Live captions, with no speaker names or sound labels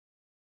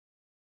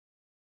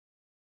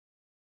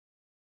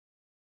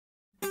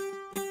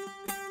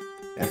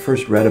I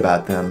first read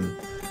about them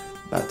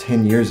about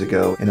 10 years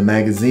ago in a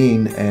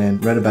magazine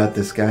and read about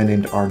this guy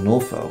named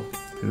Arnulfo,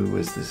 who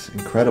was this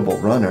incredible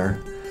runner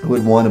who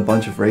had won a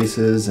bunch of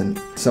races,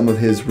 and some of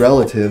his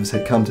relatives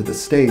had come to the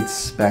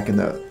States back in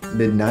the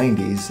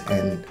mid-90s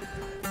and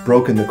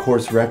broken the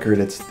course record.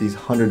 It's these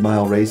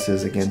 100-mile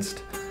races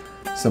against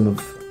some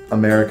of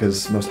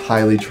America's most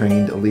highly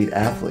trained elite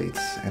athletes.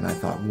 And I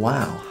thought,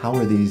 wow, how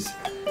are these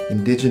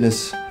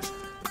indigenous,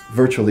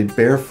 virtually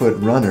barefoot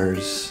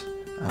runners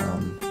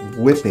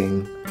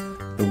whipping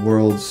the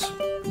world's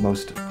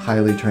most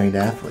highly trained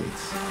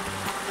athletes?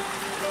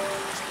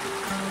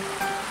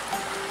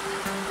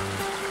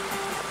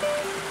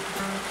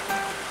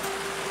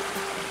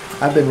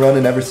 I've been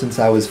running ever since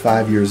I was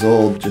 5 years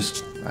old.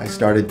 I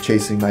started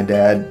chasing my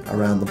dad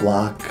around the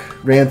block.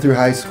 Ran through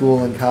high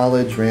school and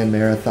college, ran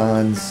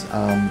marathons,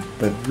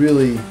 but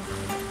really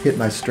hit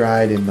my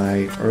stride in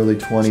my early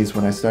 20s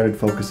when I started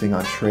focusing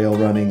on trail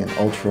running and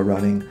ultra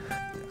running.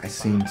 I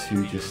seem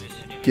to just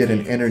get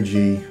an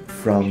energy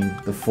from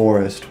the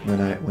forest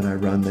when I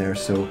run there.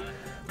 So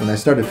when I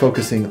started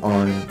focusing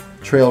on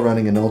trail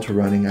running and ultra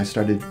running, I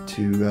started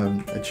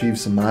to achieve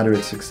some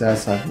moderate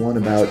success. I've won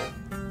about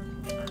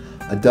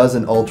a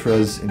dozen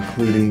ultras,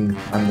 including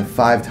I'm the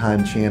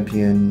 5-time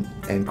champion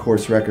and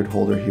course record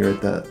holder here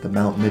at the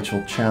Mount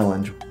Mitchell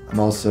Challenge. I'm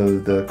also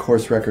the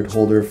course record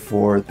holder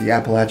for the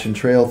Appalachian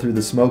Trail through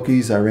the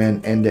Smokies. I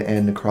ran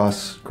end-to-end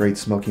across Great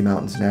Smoky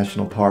Mountains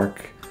National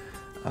Park,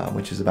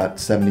 which is about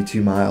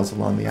 72 miles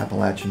along the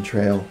Appalachian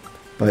Trail.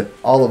 But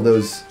all of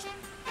those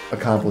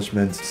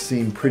accomplishments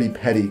seem pretty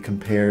petty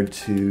compared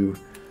to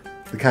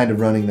the kind of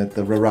running that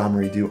the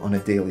Raramuri do on a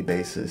daily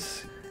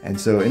basis. And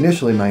so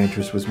initially my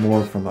interest was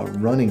more from a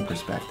running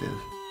perspective.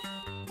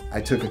 I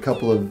took a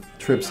couple of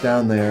trips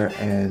down there,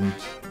 and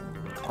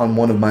on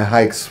one of my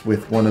hikes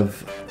with one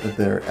of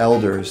their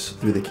elders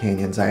through the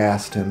canyons, I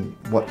asked him,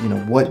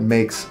 what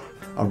makes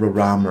a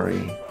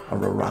Raramuri a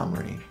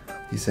Raramuri?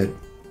 He said,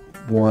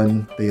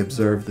 1, they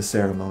observe the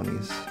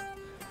ceremonies.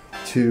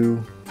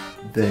 2,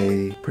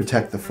 they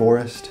protect the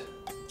forest.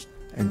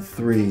 And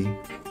 3,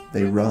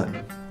 they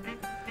run.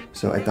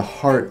 So at the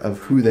heart of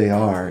who they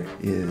are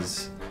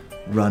is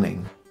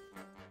running.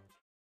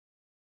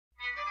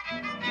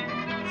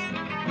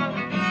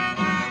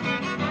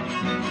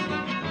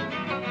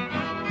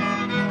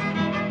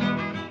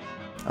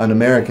 An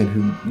American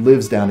who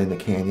lives down in the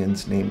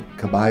canyons named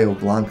Caballo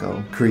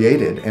Blanco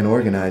created and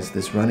organized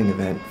this running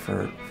event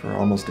for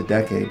almost a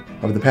decade.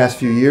 Over the past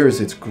few years,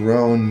 it's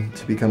grown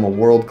to become a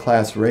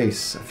world-class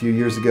race. A few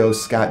years ago,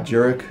 Scott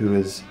Urique, who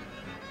is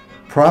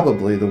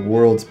probably the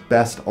world's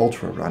best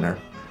ultra runner,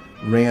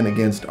 ran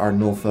against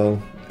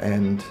Arnulfo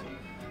and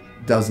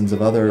dozens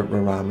of other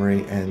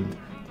Raramuri and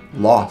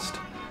lost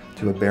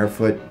to a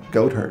barefoot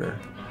goat herder.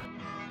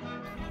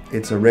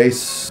 It's a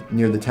race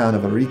near the town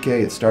of Urique.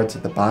 It starts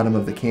at the bottom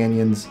of the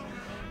canyons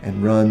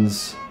and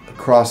runs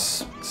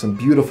across some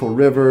beautiful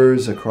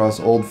rivers, across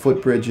old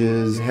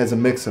footbridges. It has a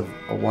mix of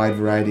a wide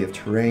variety of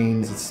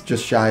terrains. It's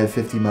just shy of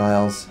 50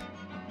 miles.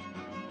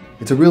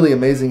 It's a really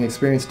amazing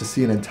experience to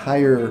see an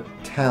entire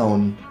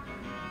town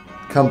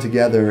come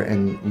together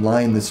and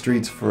line the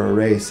streets for a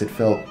race. It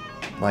felt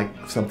like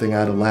something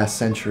out of last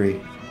century.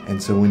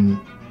 And so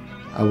when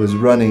I was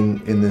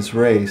running in this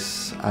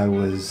race, I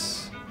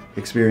was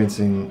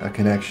experiencing a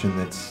connection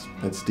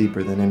that's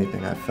deeper than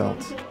anything I've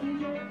felt.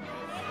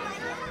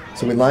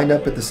 So we lined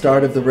up at the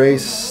start of the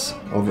race,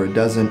 over a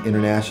dozen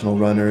international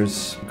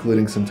runners,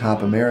 including some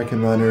top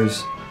American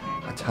runners,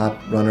 a top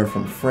runner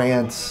from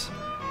France,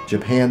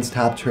 Japan's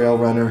top trail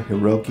runner,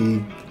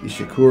 Urique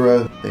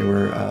Ishikura. They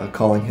were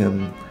calling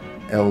him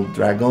El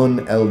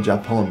Dragón El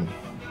Japón,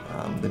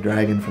 the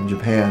dragon from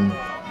Japan.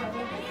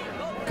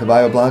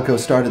 Caballo Blanco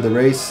started the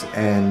race,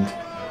 and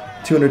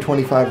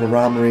 225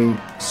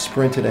 Raramuri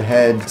sprinted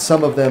ahead.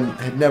 Some of them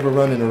had never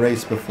run in a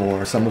race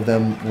before. Some of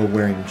them were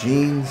wearing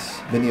jeans.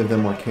 Many of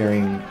them were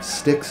carrying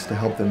sticks to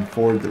help them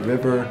ford the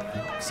river.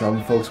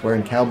 Some folks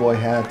wearing cowboy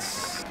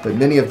hats. But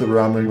many of the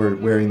Raramuri were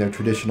wearing their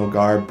traditional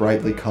garb,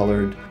 brightly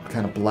colored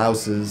kind of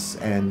blouses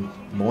and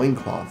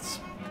loincloths.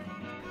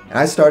 And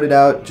I started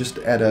out just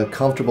at a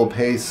comfortable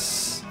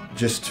pace,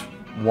 just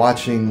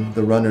watching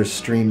the runners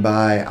stream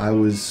by. I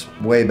was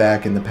way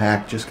back in the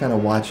pack, just kind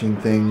of watching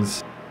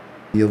things.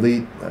 The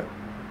elite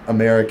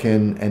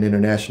American and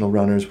international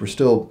runners were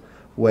still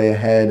way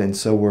ahead, and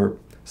so were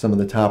some of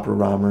the top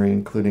Raramuri,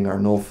 including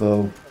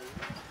Arnulfo.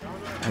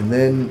 And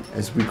then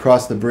as we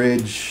crossed the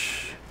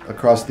bridge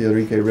across the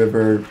Urique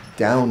River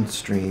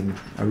downstream,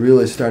 I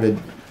really started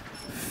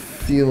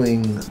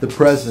feeling the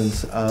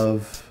presence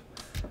of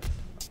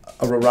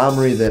a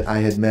Raramuri that I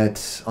had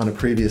met on a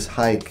previous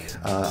hike,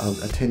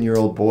 a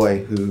 10-year-old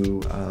boy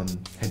who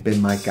had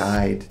been my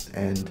guide.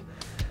 And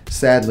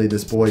sadly,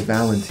 this boy,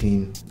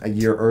 Valentin, a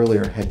year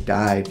earlier had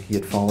died. He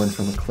had fallen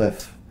from a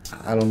cliff.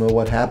 I don't know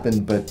what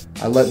happened, but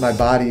I let my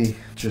body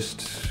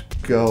just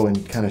go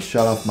and kind of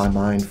shut off my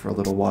mind for a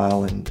little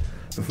while. And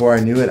before I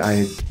knew it,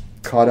 I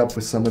caught up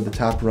with some of the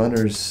top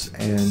runners,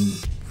 and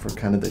for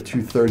kind of the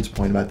 2/3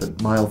 point, about the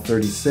mile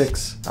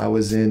 36, I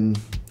was in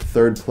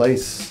 3rd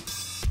place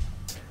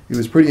It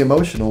was pretty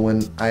emotional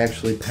when I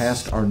actually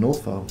passed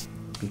Arnulfo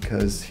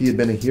because he had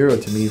been a hero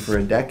to me for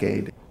a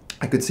decade.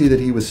 I could see that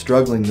he was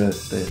struggling.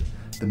 The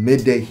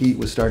midday heat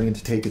was starting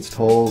to take its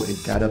toll. It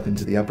got up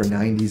into the upper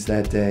 90s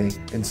that day.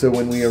 And so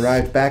when we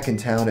arrived back in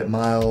town at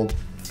mile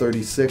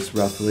 36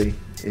 roughly,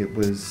 it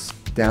was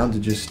down to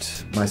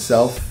just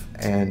myself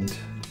and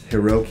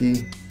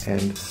Urique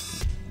and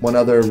one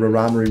other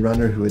Raramuri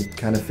runner who had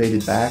kind of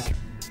faded back.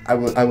 I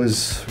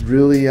was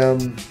really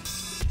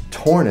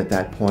torn at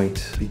that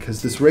point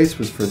because this race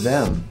was for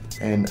them,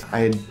 and I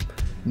had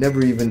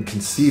never even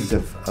conceived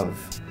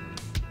of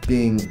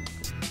being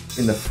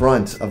in the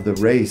front of the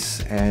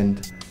race,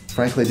 and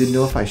frankly I didn't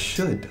know if I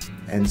should.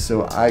 And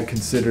so I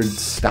considered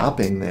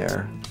stopping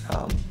there,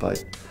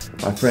 but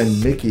my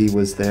friend Mickey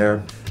was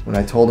there. When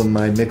I told him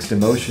my mixed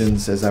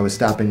emotions as I was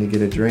stopping to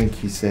get a drink,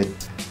 he said,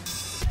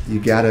 you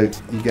gotta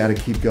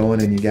keep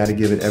going and you gotta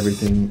give it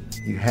everything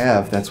you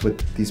have. That's what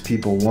these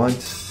people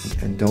want,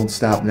 and don't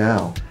stop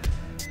now.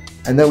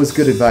 And that was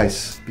good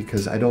advice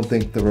because I don't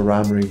think the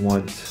Raramuri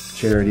want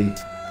charity.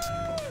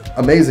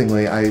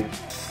 Amazingly, I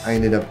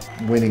ended up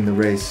winning the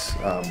race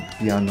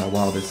beyond my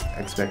wildest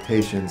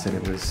expectations, and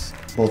it was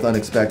both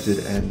unexpected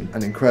and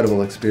an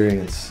incredible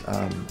experience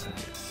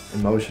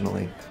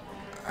emotionally.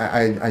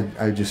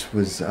 I just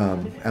was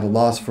at a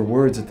loss for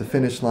words at the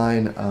finish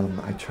line.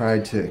 I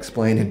tried to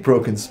explain in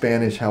broken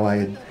Spanish how I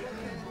had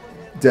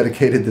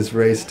dedicated this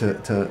race to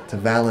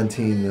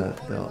Valentin,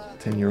 the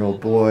 10-year-old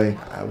boy.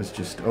 I was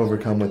just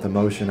overcome with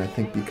emotion, I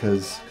think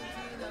because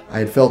I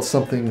had felt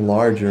something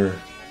larger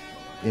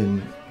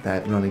in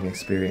that running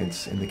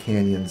experience in the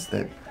canyons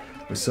that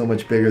was so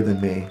much bigger than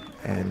me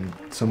and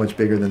so much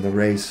bigger than the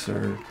race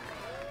or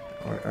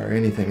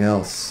anything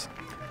else.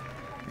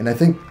 And I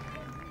think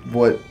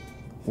what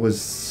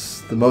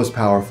was the most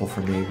powerful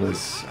for me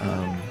was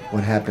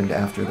what happened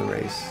after the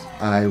race.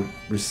 I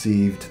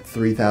received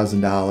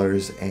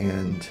 $3,000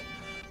 and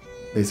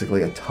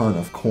basically a ton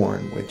of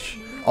corn, which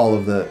all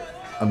of the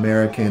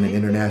American and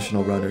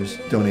international runners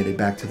donated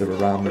back to the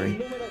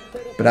Raramuri.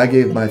 But I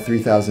gave my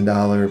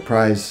 $3,000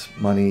 prize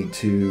money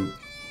to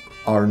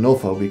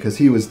Arnulfo because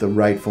he was the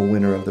rightful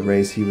winner of the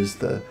race. He was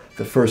the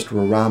first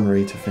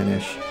Raramuri to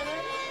finish.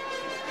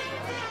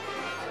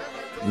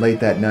 Late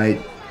that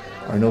night,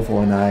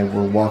 Arnulfo and I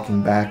were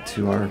walking back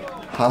to our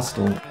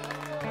hostel.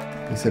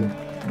 He said,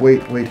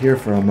 wait here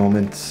for a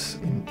moment,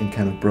 in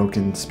kind of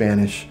broken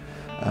Spanish.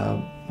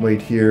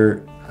 Wait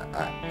here,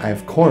 I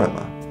have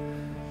korma.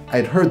 I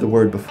had heard the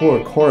word before,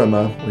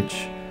 korma,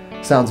 which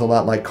sounds a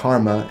lot like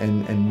karma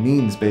and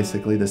means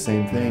basically the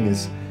same thing,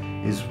 is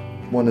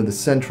one of the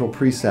central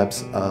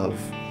precepts of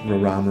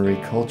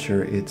Raramuri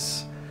culture.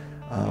 It's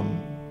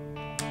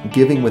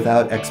giving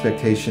without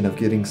expectation of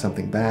getting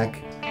something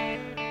back.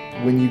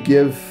 When you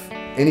give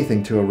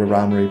anything to a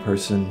Raramuri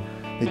person,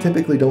 they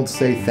typically don't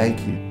say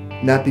thank you.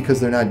 Not because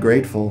they're not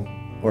grateful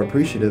or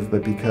appreciative,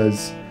 but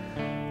because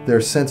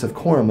their sense of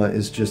korma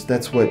is just,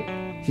 that's what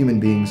human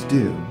beings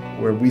do.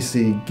 Where we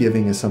see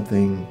giving as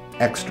something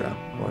extra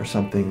or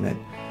something that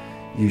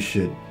you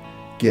should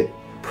get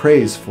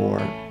praise for,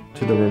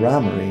 to the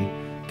Raramuri,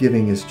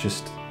 giving is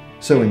just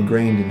so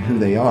ingrained in who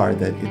they are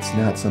that it's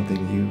not something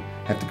you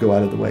have to go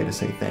out of the way to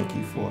say thank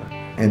you for.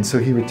 And so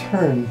he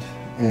returned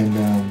and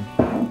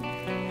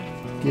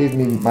gave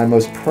me my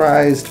most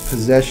prized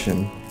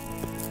possession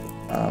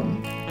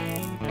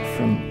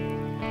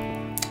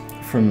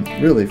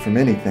from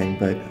anything,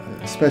 but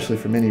especially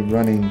from any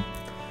running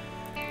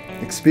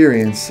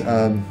experience.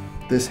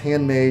 This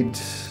handmade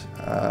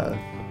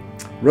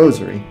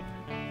rosary.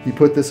 He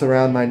put this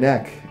around my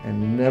neck,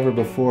 and never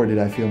before did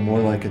I feel more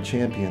like a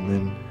champion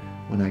than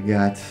when I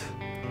got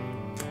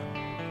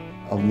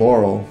a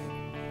laurel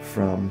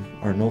from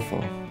Arnulfo,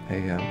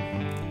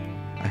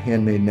 a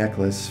handmade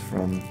necklace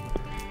from,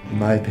 in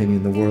my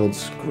opinion, the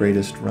world's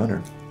greatest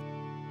runner.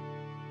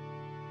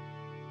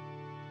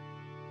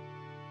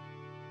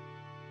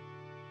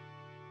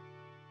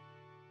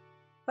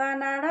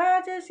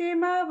 Panaraja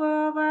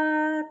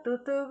simavova,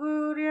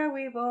 tutuguria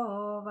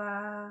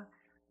wivova.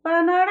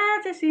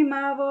 Panaraja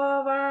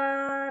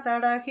simavova,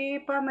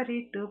 rarahi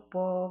pamaritu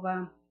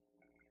pova.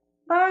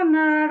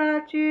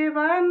 Vanarachi,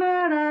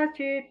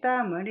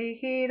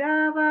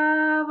 tamurihirava,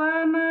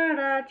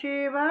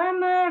 vanarachi,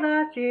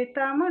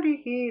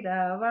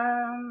 tamurihirava.